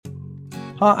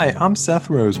Hi, I'm Seth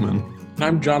Roseman, And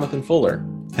I'm Jonathan Fuller.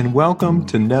 and welcome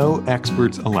to No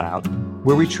Experts Allowed,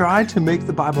 where we try to make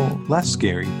the Bible less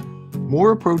scary,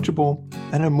 more approachable,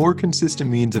 and a more consistent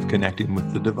means of connecting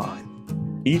with the divine.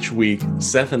 Each week,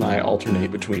 Seth and I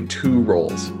alternate between two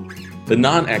roles. The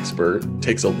non-expert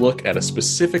takes a look at a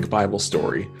specific Bible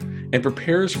story and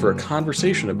prepares for a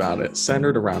conversation about it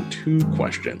centered around two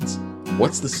questions.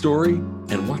 What's the story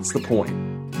and what's the point?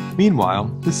 Meanwhile,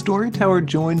 the storyteller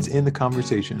joins in the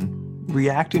conversation,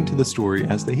 reacting to the story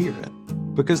as they hear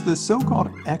it, because the so-called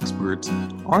experts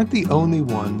aren't the only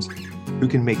ones who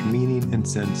can make meaning and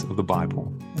sense of the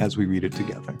Bible as we read it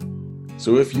together.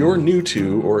 So if you're new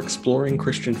to or exploring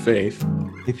Christian faith,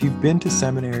 If you've been to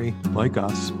seminary like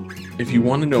us, if you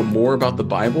want to know more about the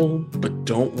Bible but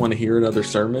don't want to hear another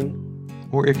sermon,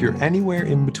 or if you're anywhere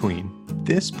in between,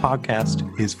 this podcast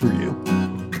is for you.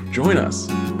 join us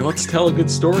and let's tell a good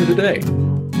story today.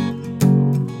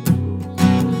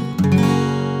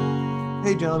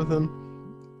 Hey, Jonathan.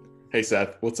 Hey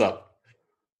Seth, what's up?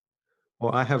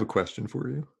 Well, I have a question for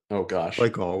you, Oh gosh.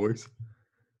 like always.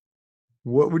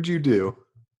 What would you do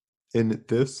in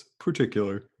this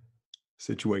particular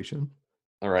situation?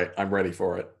 All right, I'm ready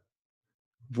for it.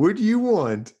 Would you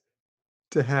want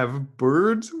to have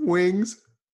birds' wings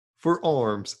for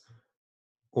arms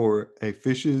or a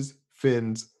fish's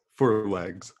fins for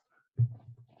legs?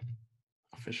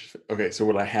 Fish. Okay, so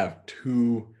would I have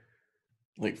two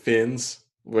fins?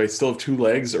 Would I still have two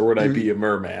legs, or would I be a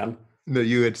merman? No,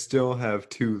 you would still have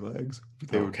two legs, but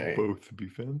they Okay. would both be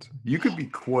fins. You could be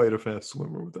quite a fast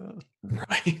swimmer with that.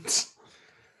 Right.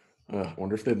 I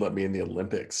wonder if they'd let me in the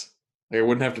Olympics. Like, I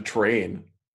wouldn't have to train.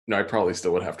 No, I probably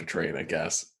still would have to train, I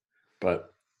guess.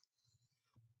 But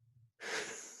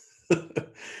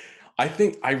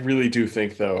I really do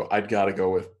think though I'd got to go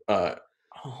with.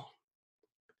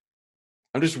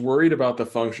 I'm just worried about the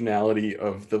functionality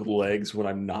of the legs when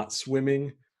I'm not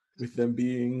swimming, with them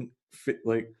being fit.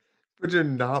 Like, But you're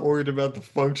not worried about the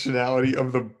functionality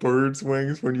of the bird's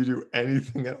wings when you do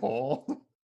anything at all?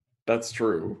 that's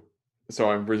true. So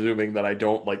I'm presuming that I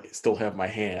don't still have my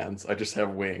hands. I just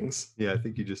have wings. Yeah, I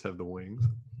think you just have the wings.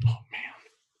 Oh man.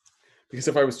 Because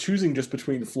if I was choosing just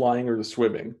between flying or the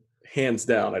swimming, hands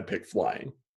down I'd pick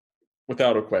flying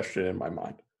without a question in my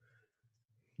mind.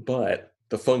 But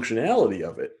the functionality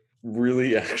of it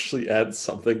really actually adds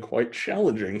something quite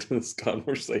challenging to this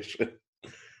conversation.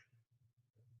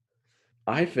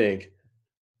 I think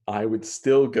I would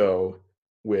still go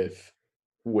with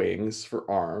wings for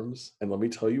arms, and let me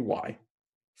tell you why.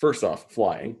 First off,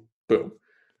 flying, boom.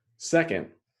 Second,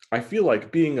 I feel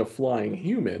like being a flying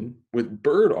human with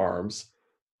bird arms,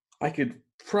 I could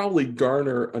probably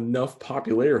garner enough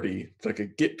popularity that I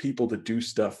could get people to do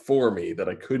stuff for me that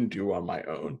I couldn't do on my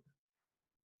own.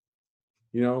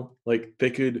 You know, like they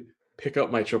could pick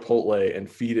up my Chipotle and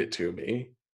feed it to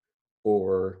me,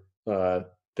 or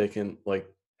they can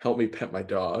help me pet my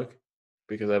dog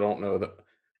because I don't know that.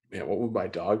 Man, what would my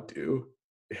dog do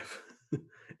if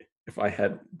if I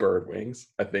had bird wings?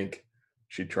 I think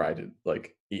she'd try to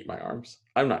eat my arms.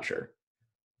 I'm not sure.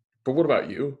 But what about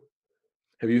you?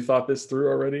 Have you thought this through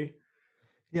already?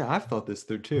 Yeah, I've thought this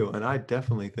through too, and I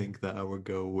definitely think that I would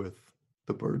go with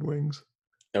the bird wings.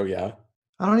 Oh yeah.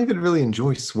 I don't even really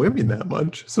enjoy swimming that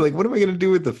much. So like what am I gonna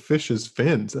do with the fish's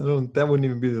fins? That wouldn't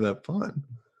even be that fun.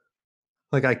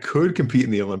 Like I could compete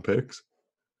in the Olympics.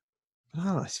 But I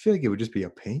don't know, I just feel like it would just be a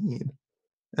pain.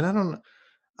 And I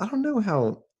don't know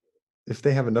how if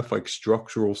they have enough like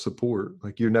structural support.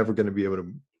 Like you're never gonna be able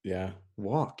to Yeah.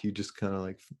 walk. You just kind of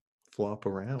like flop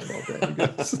around all day, I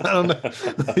guess. I don't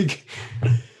know. Like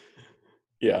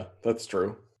Yeah, that's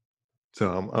true. so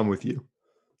I'm with you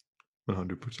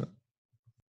 100%.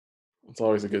 It's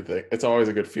always a good thing. It's always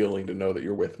a good feeling to know that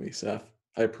you're with me, Seth.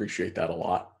 I appreciate that a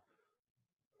lot.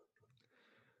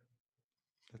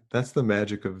 That's the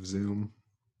magic of Zoom.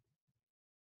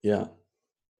 Yeah.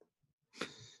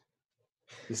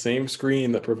 The same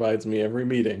screen that provides me every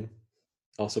meeting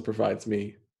also provides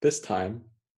me this time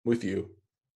with you,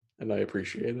 and I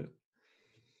appreciate it.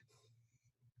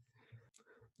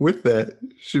 With that,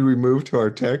 should we move to our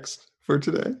text for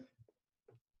today?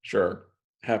 Sure.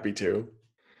 Happy to.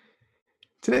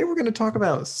 Today we're going to talk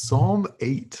about Psalm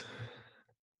 8.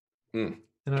 Mm.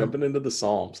 And Jumping into the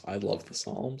Psalms. I love the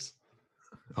Psalms.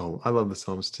 I love the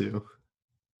Psalms too.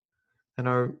 And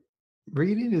our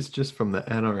reading is just from the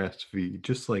NRSV,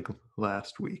 just like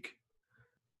last week.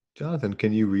 Jonathan,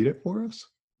 can you read it for us?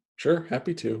 Sure,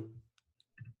 happy to.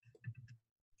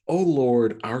 O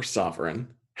Lord, our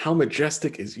sovereign, how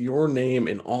majestic is your name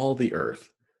in all the earth.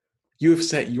 You have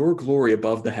set your glory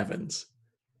above the heavens.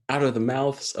 Out of the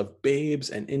mouths of babes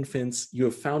and infants, you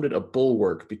have founded a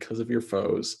bulwark because of your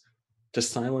foes, to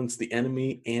silence the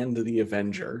enemy and the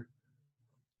avenger.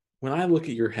 When I look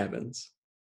at your heavens,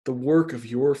 the work of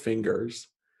your fingers,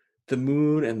 the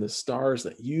moon and the stars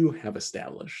that you have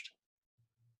established,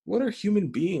 what are human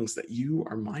beings that you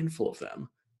are mindful of them?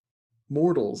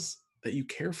 Mortals that you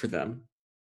care for them?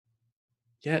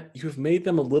 Yet you have made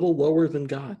them a little lower than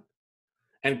God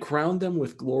and crowned them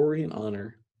with glory and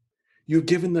honor. You have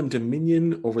given them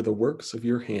dominion over the works of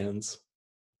your hands.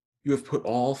 You have put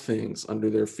all things under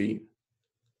their feet,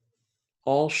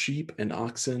 all sheep and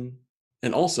oxen,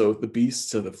 and also the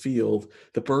beasts of the field,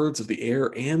 the birds of the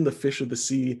air, and the fish of the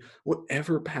sea,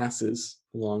 whatever passes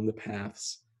along the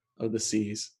paths of the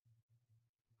seas.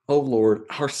 O Lord,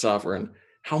 our sovereign,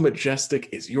 how majestic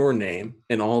is your name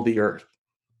in all the earth.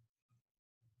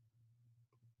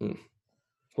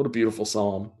 What a beautiful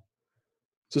psalm.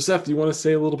 So, Seth, do you want to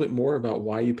say a little bit more about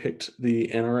why you picked the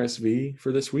NRSV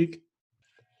for this week?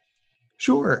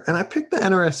 Sure. And I picked the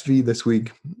NRSV this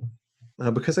week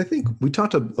because I think we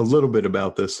talked a little bit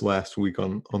about this last week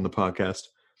on the podcast.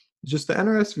 Just the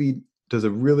NRSV does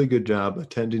a really good job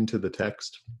attending to the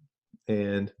text.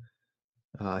 And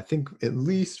I think at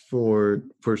least for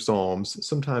Psalms,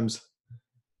 sometimes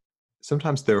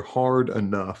they're hard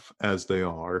enough as they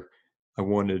are. I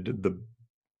wanted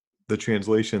the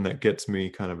translation that gets me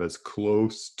kind of as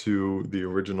close to the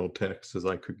original text as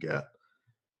I could get.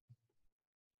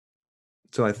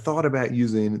 So I thought about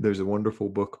there's a wonderful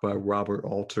book by Robert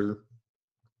Alter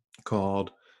I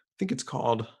think it's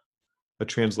called A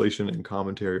Translation and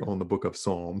Commentary on the Book of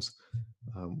Psalms.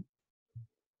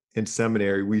 In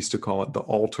seminary, we used to call it the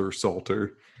Alter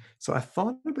Psalter. So I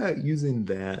thought about using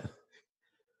that,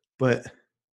 but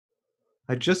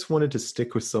I just wanted to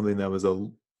stick with something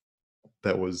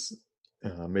that was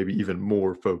maybe even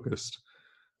more focused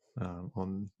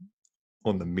on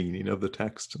the meaning of the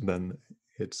text than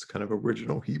its kind of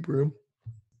original Hebrew.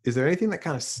 Is there anything that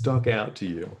kind of stuck out to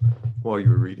you while you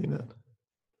were reading it?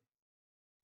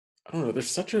 I don't know.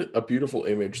 There's such a beautiful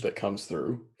image that comes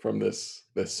through from this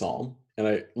psalm, and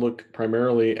I look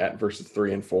primarily at verses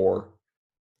 3 and 4.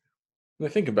 And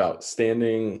I think about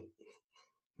standing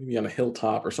maybe on a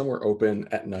hilltop or somewhere open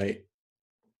at night,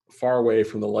 far away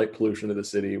from the light pollution of the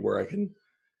city, where I can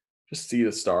just see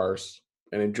the stars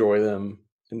and enjoy them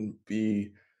and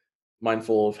be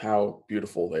mindful of how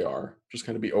beautiful they are. Just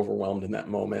kind of be overwhelmed in that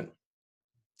moment.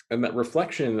 And that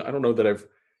reflection, I don't know that I've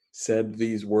said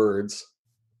these words,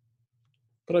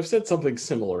 but I've said something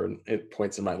similar at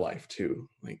points in my life too.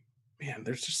 Like, man,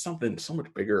 there's just something so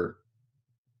much bigger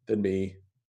than me.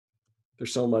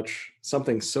 There's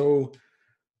something so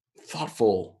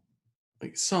thoughtful,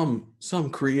 like some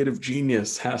creative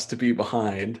genius has to be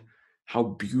behind how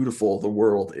beautiful the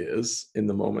world is in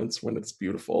the moments when it's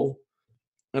beautiful.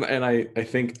 And I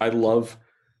think I love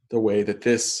the way that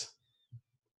this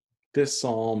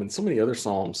psalm and so many other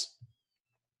psalms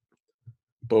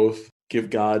both give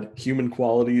God human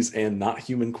qualities and not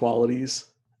human qualities.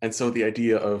 And so the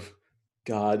idea of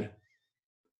God,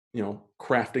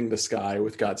 crafting the sky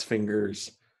with God's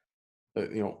fingers,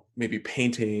 maybe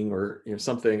painting or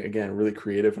something again really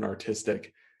creative and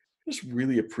artistic. Just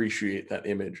really appreciate that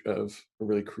image of a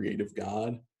really creative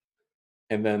God.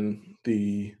 And then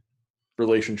the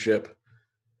relationship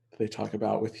they talk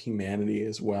about with humanity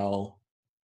as well.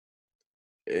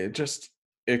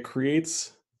 It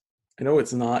creates, I know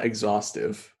it's not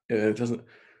exhaustive, and it doesn't,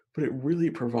 but it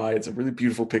really provides a really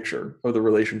beautiful picture of the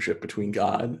relationship between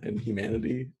God and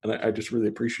humanity. And I just really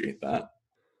appreciate that.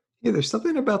 Yeah, there's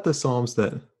something about the Psalms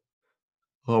that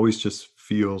always just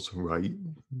feels right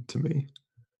to me.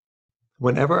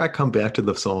 Whenever I come back to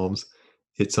the Psalms,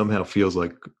 it somehow feels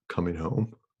like coming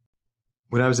home.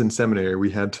 When I was in seminary, we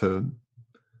had to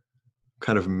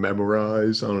kind of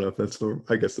memorize. I don't know if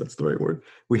I guess that's the right word.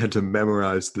 We had to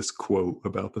memorize this quote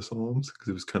about the Psalms because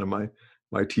it was kind of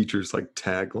my teacher's like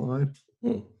tagline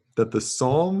that the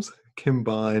Psalms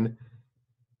combine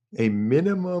a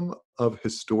minimum of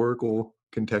historical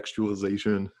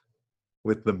contextualization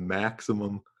with the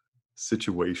maximum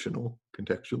situational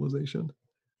contextualization,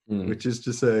 which is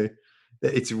to say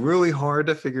that it's really hard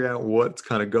to figure out what's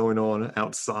kind of going on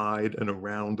outside and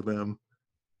around them.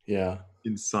 Yeah.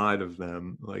 Inside of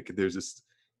them, like there's this,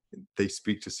 they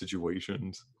speak to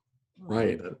situations,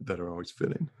 right, that are always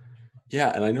fitting.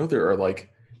 Yeah, and I know there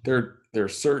are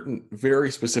certain very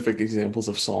specific examples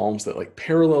of psalms that like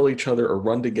parallel each other or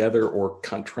run together or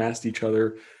contrast each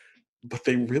other, but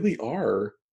they really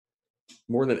are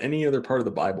more than any other part of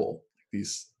the Bible.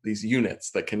 These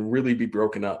units that can really be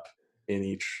broken up in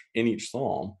each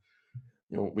psalm.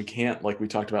 We can't, like we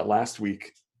talked about last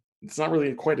week, it's not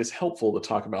really quite as helpful to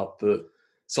talk about the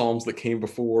psalms that came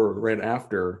before or right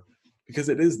after, because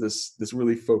it is this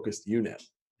really focused unit.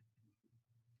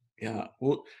 Yeah.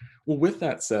 Well, with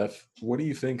that, Seth, what do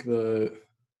you think the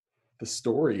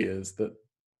story is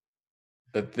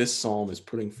that this psalm is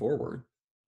putting forward?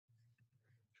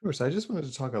 Sure. So I just wanted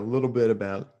to talk a little bit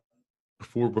about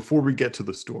before we get to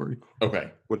the story.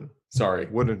 Okay. What Sorry.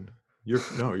 what an you're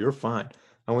no, you're fine.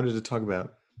 I wanted to talk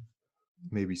about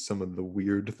maybe some of the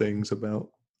weird things about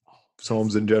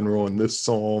psalms in general and this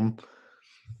psalm.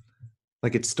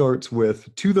 Like it starts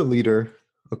with to the leader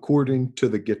according to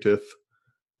the Gittith,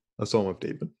 a psalm of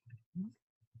David.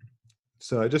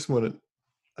 So I just want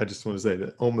to say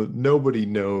that almost nobody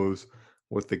knows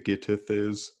what the Gittith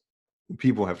is.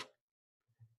 People have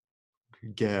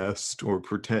guessed or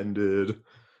pretended,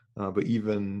 but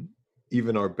even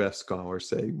our best scholars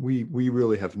say we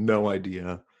really have no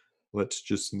idea. Let's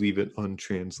just leave it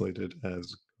untranslated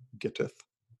as Gittith.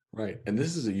 Right. And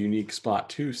this is a unique spot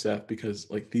too, Seth, because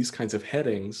like these kinds of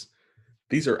headings,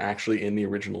 these are actually in the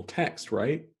original text,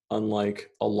 right? Unlike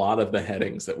a lot of the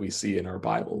headings that we see in our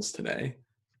Bibles today.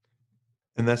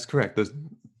 And that's correct.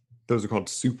 Those are called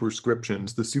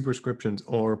superscriptions. The superscriptions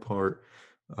are part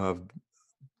of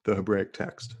the Hebraic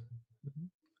text.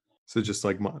 So just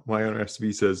like my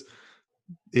NRSV says,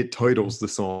 it titles the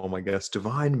psalm, I guess,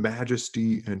 Divine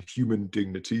Majesty and Human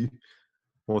Dignity.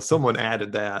 Well, someone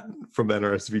added that from the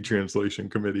NRSV translation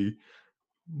committee,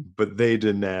 but they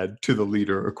didn't add to the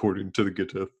leader according to the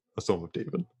Gittith, a psalm of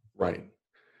David. Right.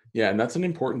 Yeah, and that's an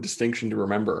important distinction to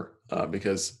remember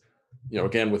because,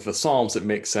 again, with the Psalms, it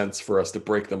makes sense for us to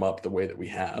break them up the way that we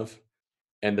have.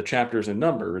 And the chapters and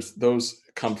numbers, those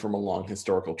come from a long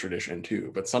historical tradition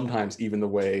too. But sometimes, even the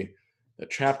way that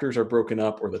chapters are broken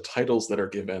up or the titles that are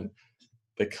given,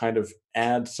 they kind of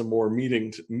add some more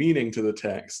meaning to the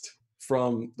text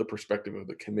from the perspective of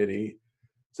the committee.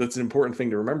 So it's an important thing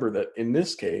to remember that in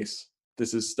this case,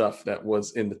 this is stuff that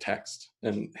was in the text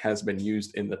and has been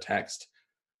used in the text,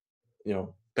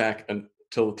 back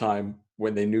until the time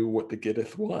when they knew what the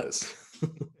Gittith was.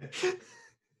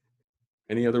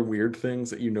 Any other weird things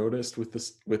that you noticed with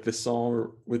this psalm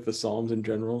or with the psalms in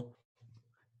general?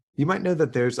 You might know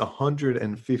that there's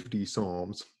 150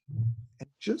 psalms, and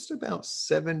just about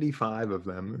 75 of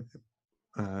them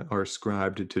are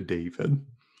ascribed to David.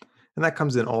 And that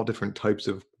comes in all different types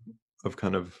of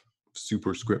kind of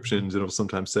superscriptions. It'll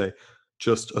sometimes say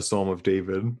just a psalm of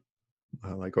David,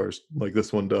 like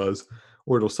this one does,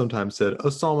 or it'll sometimes say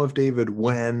a psalm of David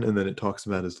when, and then it talks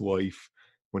about his life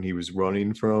when he was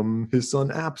running from his son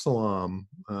Absalom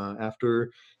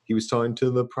after he was talking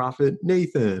to the prophet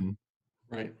Nathan.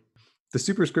 Right. The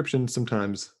superscriptions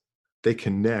sometimes they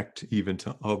connect even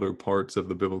to other parts of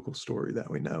the biblical story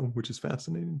that we know, which is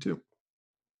fascinating too.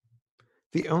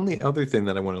 The only other thing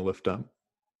that I want to lift up,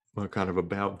 kind of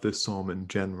about this psalm in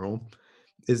general,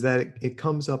 is that it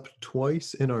comes up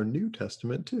twice in our New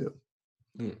Testament too.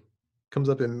 Mm. Comes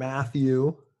up in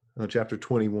Matthew chapter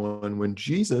 21 when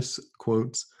Jesus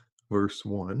quotes verse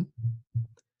 1.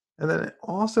 And then it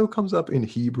also comes up in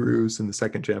Hebrews in the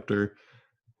second chapter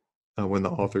when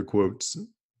the author quotes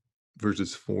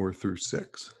verses 4 through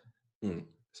 6. Mm.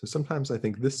 So sometimes I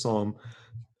think this psalm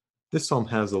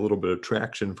has a little bit of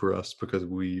traction for us because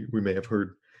we may have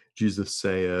heard Jesus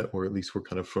say it, or at least we're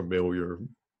kind of familiar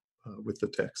with the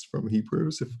text from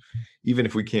Hebrews, even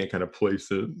if we can't kind of place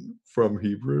it from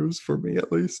Hebrews, for me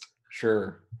at least.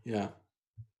 Sure. Yeah.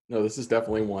 No, this is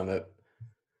definitely one that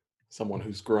someone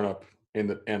who's grown up in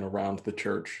the and around the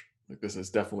church, like this is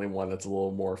definitely one that's a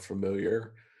little more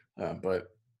familiar. But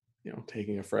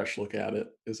taking a fresh look at it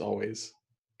is always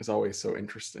so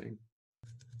interesting.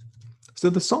 So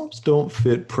the Psalms don't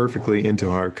fit perfectly into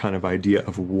our kind of idea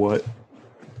of what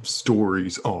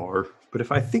stories are, but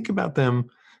if I think about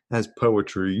them as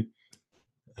poetry,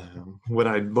 what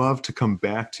I'd love to come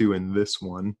back to in this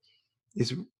one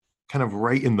is kind of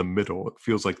right in the middle. It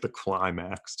feels like the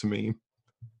climax to me.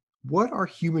 What are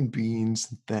human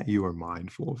beings that you are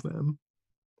mindful of them?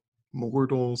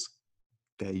 Mortals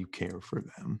that you care for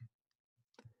them?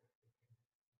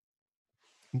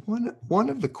 One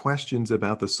of the questions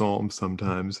about the Psalms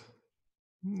sometimes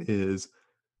is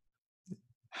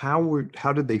how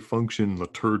did they function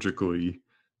liturgically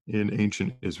in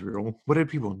ancient Israel? What did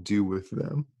people do with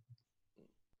them?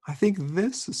 I think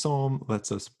this psalm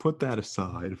lets us put that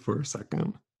aside for a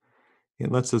second.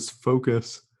 It lets us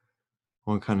focus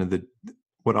on kind of the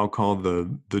what I'll call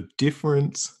the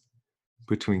difference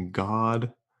between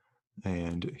God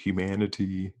and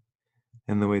humanity,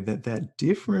 and the way that that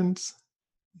difference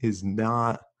is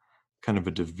not kind of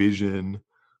a division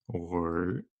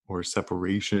or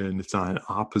separation. It's not an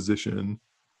opposition,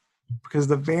 because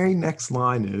the very next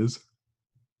line is,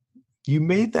 you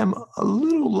made them a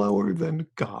little lower than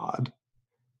God,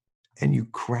 and you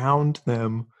crowned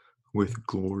them with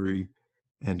glory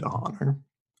and honor.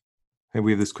 And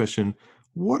we have this question,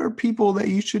 what are people that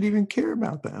you should even care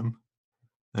about them?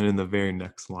 And in the very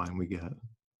next line we get,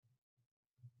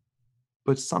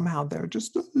 but somehow they're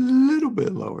just a little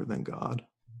bit lower than God.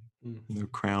 And they're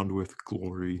crowned with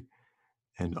glory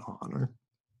and honor.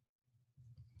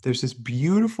 There's this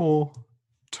beautiful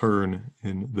turn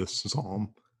in this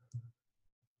psalm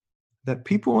that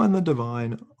people and the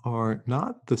divine are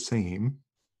not the same,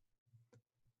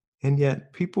 and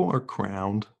yet people are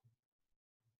crowned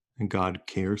and God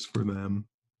cares for them.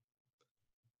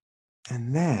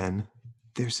 And then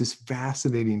there's this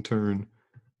fascinating turn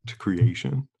to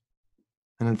creation.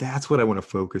 And that's what I want to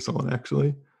focus on,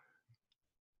 actually.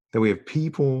 That we have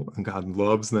people and God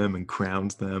loves them and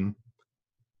crowns them.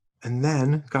 And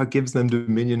then God gives them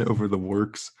dominion over the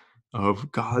works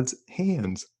of God's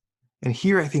hands. And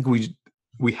here I think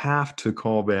we have to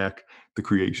call back the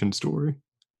creation story.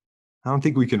 I don't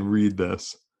think we can read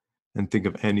this and think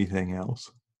of anything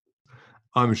else.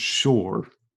 I'm as sure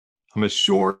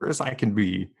as I can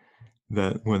be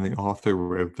that when the author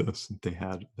wrote this, they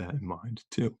had that in mind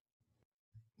too.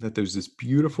 That there's this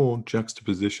beautiful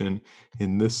juxtaposition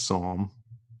in this psalm,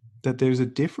 that there's a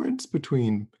difference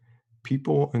between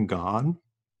people and God,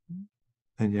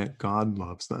 and yet God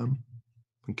loves them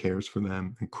and cares for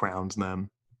them and crowns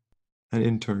them. And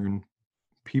in turn,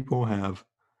 people have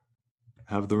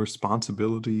the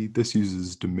responsibility. This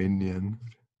uses dominion,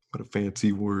 what a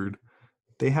fancy word.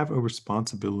 They have a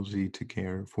responsibility to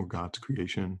care for God's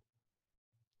creation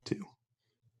too.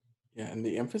 Yeah, and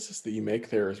the emphasis that you make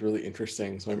there is really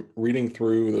interesting. So I'm reading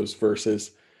through those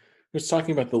verses. It's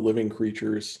talking about the living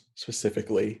creatures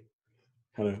specifically,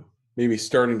 kind of maybe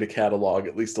starting to catalog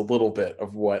at least a little bit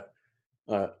of what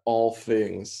all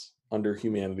things under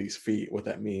humanity's feet, what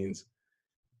that means.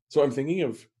 So I'm thinking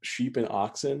of sheep and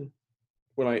oxen.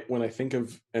 When I think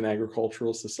of an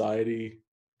agricultural society,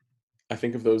 I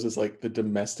think of those as like the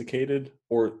domesticated,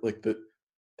 or like the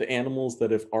animals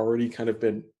that have already kind of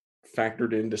been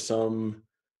factored into some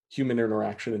human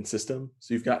interaction and system.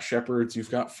 So you've got shepherds,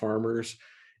 you've got farmers,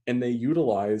 and they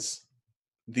utilize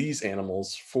these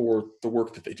animals for the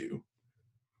work that they do.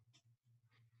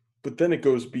 But then it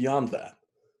goes beyond that.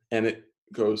 And it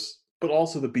goes, but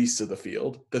also the beasts of the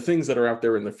field, the things that are out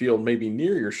there in the field, maybe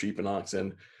near your sheep and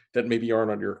oxen, that maybe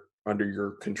aren't under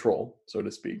your control, so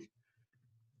to speak.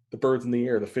 The birds in the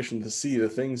air, the fish in the sea, the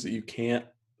things that you can't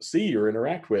see or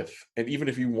interact with. And even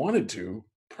if you wanted to,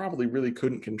 probably really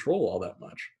couldn't control all that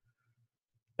much.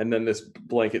 And then this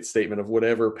blanket statement of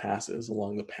whatever passes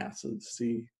along the paths of the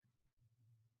sea.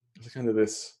 It's kind of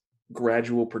this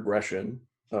gradual progression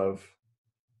of,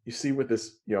 you see with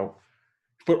this,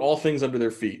 put all things under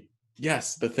their feet.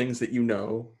 Yes, the things that you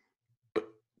know, but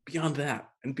beyond that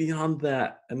and beyond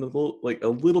that, and a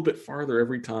little bit farther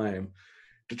every time,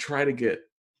 to try to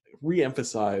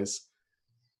re-emphasize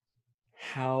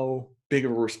how big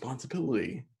of a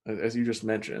responsibility, as you just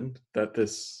mentioned, that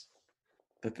this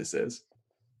is.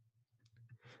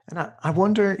 And I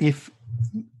wonder if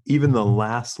even the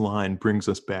last line brings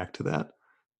us back to that.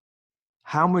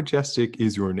 How majestic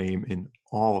is your name in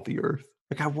all the earth?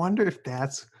 Like, I wonder if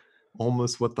that's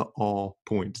almost what the all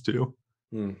points to.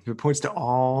 If it points to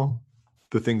all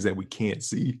the things that we can't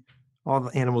see, all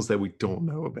the animals that we don't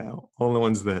know about, all the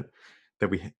ones that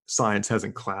science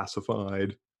hasn't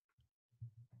classified.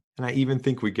 And I even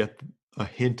think we get a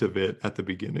hint of it at the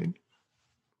beginning.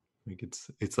 Like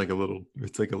it's like a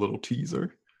little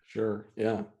teaser. Sure,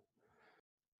 yeah.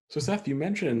 So Seth, you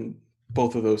mentioned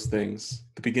both of those things,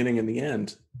 the beginning and the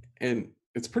end, and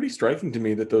it's pretty striking to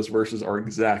me that those verses are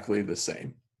exactly the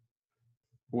same.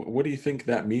 What do you think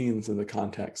that means in the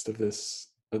context of this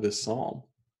psalm?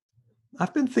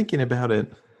 I've been thinking about it.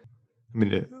 I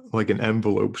mean, like an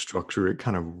envelope structure, it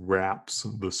kind of wraps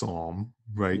the psalm,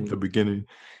 right? The beginning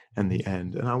and the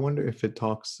end. And I wonder if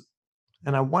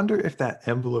that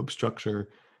envelope structure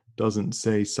doesn't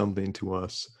say something to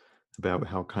us about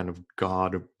how kind of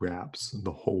God wraps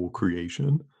the whole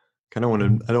creation. Kind of want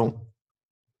to, I don't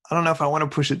know if I want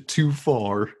to push it too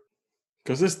far.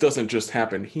 Because this doesn't just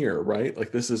happen here, right?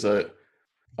 Like this is a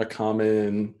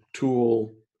common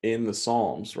tool in the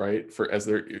Psalms, right?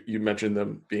 You mentioned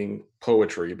them being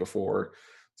poetry before,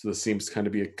 so this seems to kind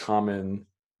of be a common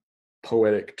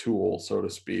poetic tool, so to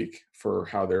speak, for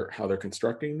how they're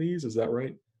constructing these. Is that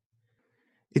right?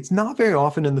 It's not very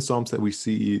often in the Psalms that we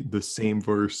see the same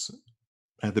verse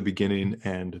at the beginning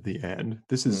and the end.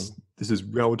 This is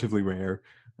relatively rare,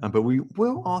 but we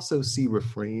will also see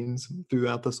refrains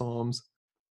throughout the Psalms.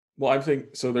 Well, I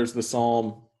think so. There's the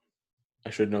psalm. I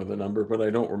should know the number, but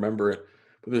I don't remember it.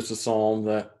 But there's a psalm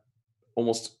that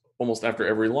almost after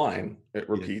every line it Yeah.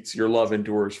 repeats, "Your love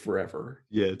endures forever."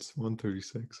 Yeah, it's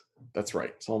 136. That's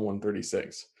right, Psalm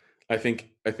 136. I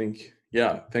think.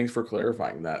 Yeah. Thanks for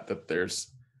clarifying that.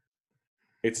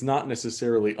 It's not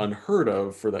necessarily unheard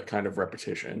of for that kind of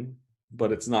repetition,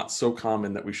 but it's not so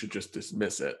common that we should just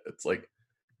dismiss it. It's like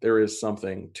there is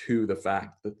something to the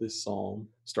fact that this psalm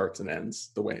starts and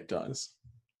ends the way it does.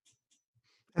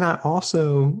 And I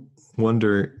also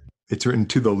wonder, it's written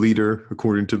to the leader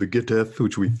according to the Gittith,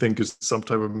 which we think is some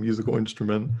type of musical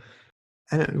instrument.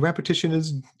 And repetition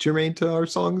is germane to our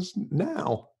songs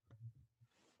now.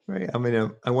 Right? I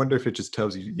mean, I wonder if it just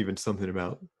tells you even something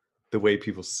about the way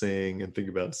people sing and think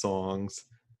about songs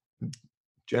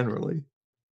generally.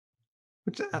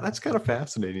 Which that's kind of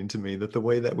fascinating to me, that the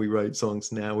way that we write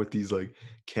songs now with these like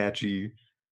catchy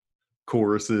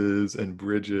choruses and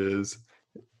bridges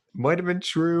might have been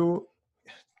true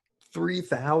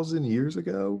 3,000 years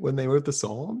ago when they wrote the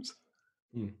Psalms.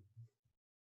 Hmm.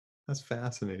 That's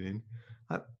fascinating.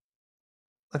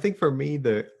 I think for me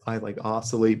that I like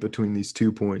oscillate between these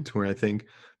 2 points where I think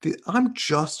I'm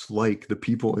just like the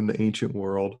people in the ancient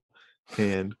world,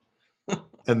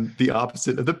 and the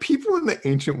opposite. The people in the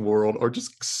ancient world are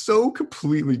just so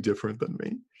completely different than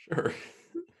me. Sure.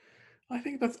 I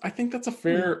think that's a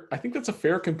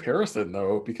fair comparison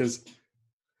though, because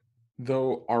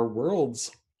though our worlds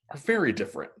are very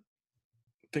different.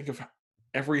 Think of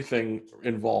everything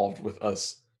involved with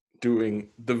us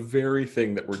doing the very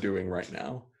thing that we're doing right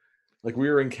now. Like we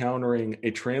are encountering a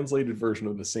translated version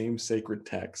of the same sacred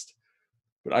text,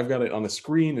 but I've got it on a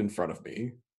screen in front of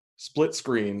me, split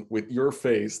screen with your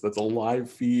face that's a live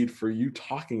feed for you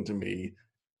talking to me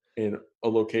in a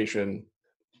location,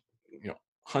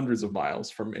 hundreds of miles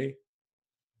from me.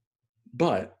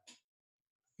 But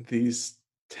these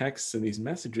texts and these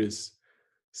messages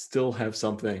still have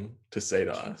something to say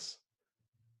to us.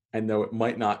 And though it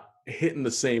might not hit in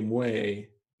the same way,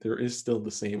 there is still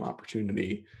the same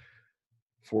opportunity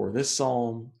for this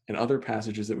psalm and other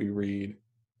passages that we read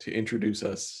to introduce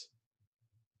us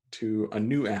to a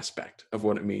new aspect of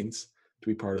what it means to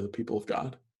be part of the people of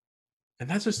God. And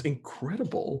that's just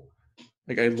incredible.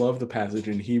 Like I love the passage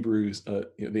in Hebrews,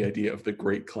 the idea of the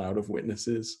great cloud of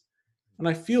witnesses. And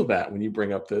I feel that when you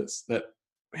bring up this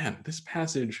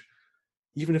passage,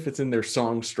 even if it's in their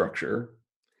song structure,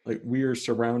 like we are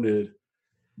surrounded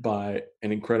by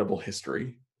an incredible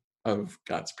history of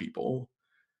God's people,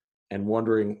 and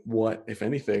wondering what, if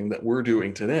anything, that we're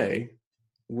doing today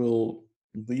will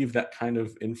leave that kind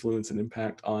of influence and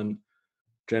impact on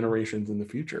generations in the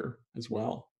future as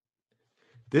well.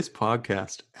 This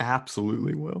podcast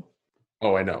absolutely will.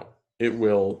 Oh, I know. It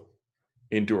will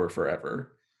endure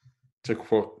forever.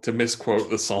 To misquote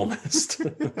the psalmist.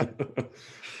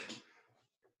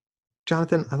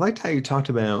 Jonathan, I liked how you talked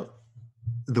about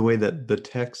the way that the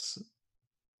texts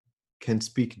can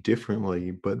speak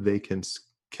differently, but they can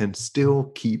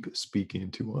still keep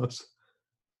speaking to us.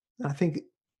 I think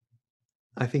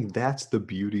that's the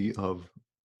beauty of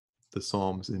the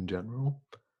Psalms in general.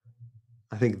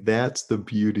 I think that's the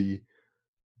beauty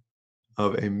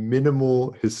of a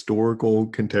minimal historical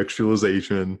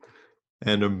contextualization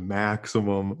and a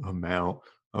maximum amount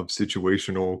of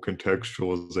situational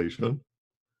contextualization,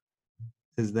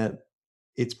 is that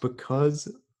it's because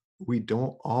we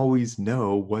don't always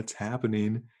know what's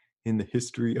happening in the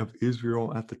history of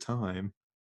Israel at the time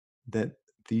that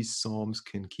these Psalms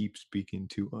can keep speaking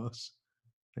to us.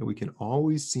 And we can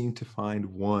always seem to find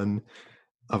one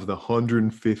of the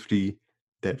 150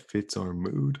 that fits our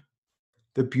mood.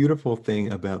 The beautiful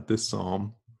thing about this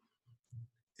Psalm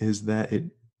is that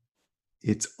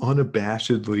it's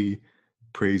unabashedly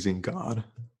praising God.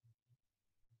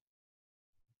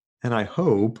 And I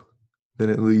hope that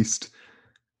at least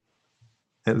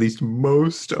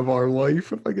most of our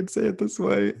life, if I could say it this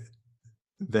way,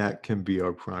 that can be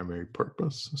our primary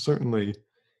purpose. Certainly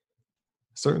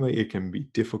it can be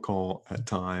difficult at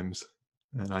times,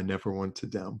 and I never want to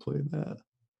downplay that.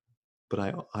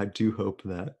 But I do hope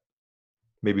that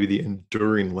maybe the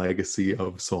enduring legacy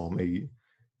of Psalm 8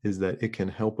 is that it can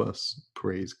help us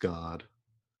praise God.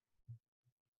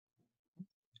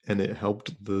 And it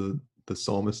helped the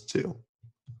psalmist too.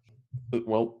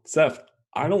 Well, Seth,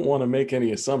 I don't want to make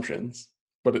any assumptions,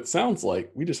 but it sounds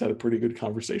like we just had a pretty good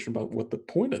conversation about what the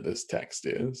point of this text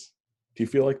is. Do you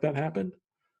feel like that happened?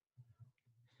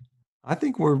 I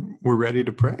think we're ready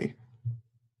to pray.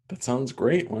 That sounds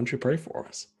great. Why don't you pray for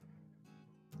us?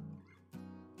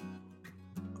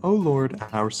 O Lord,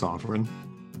 our sovereign,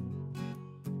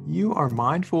 you are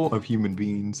mindful of human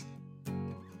beings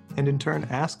and in turn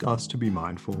ask us to be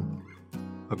mindful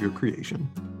of your creation.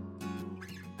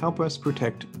 Help us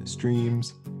protect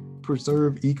streams,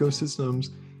 preserve ecosystems,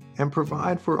 and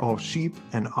provide for all sheep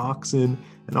and oxen,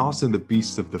 and also the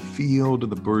beasts of the field,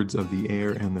 the birds of the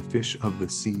air, and the fish of the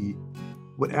sea,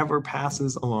 whatever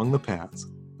passes along the paths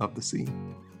of the sea.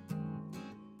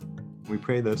 We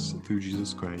pray this through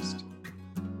Jesus Christ,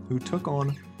 who took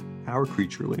on our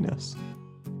creatureliness.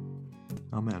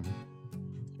 Amen.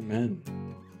 Amen.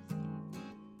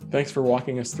 Thanks for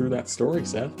walking us through that story,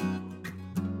 Seth.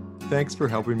 Thanks for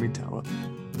helping me tell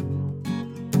it.